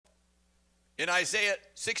In Isaiah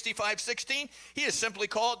 65:16, he is simply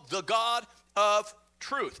called the God of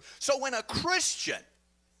truth. So when a Christian,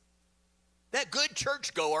 that good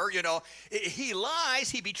churchgoer, he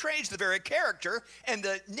lies, he betrays the very character and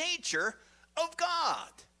the nature of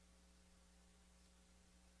God.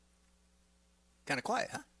 Kind of quiet,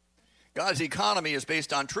 huh? God's economy is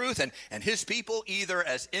based on truth, and his people, either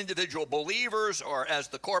as individual believers or as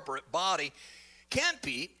the corporate body,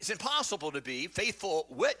 it's impossible to be faithful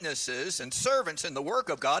witnesses and servants in the work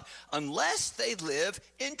of God unless they live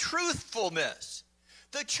in truthfulness.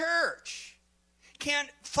 The church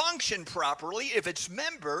can't function properly if its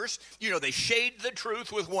members, they shade the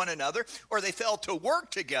truth with one another, or they fail to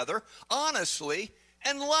work together honestly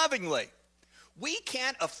and lovingly. We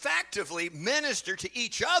can't effectively minister to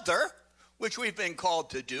each other, which we've been called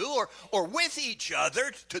to do, or with each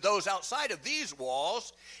other to those outside of these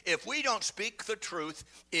walls, if we don't speak the truth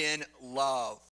in love.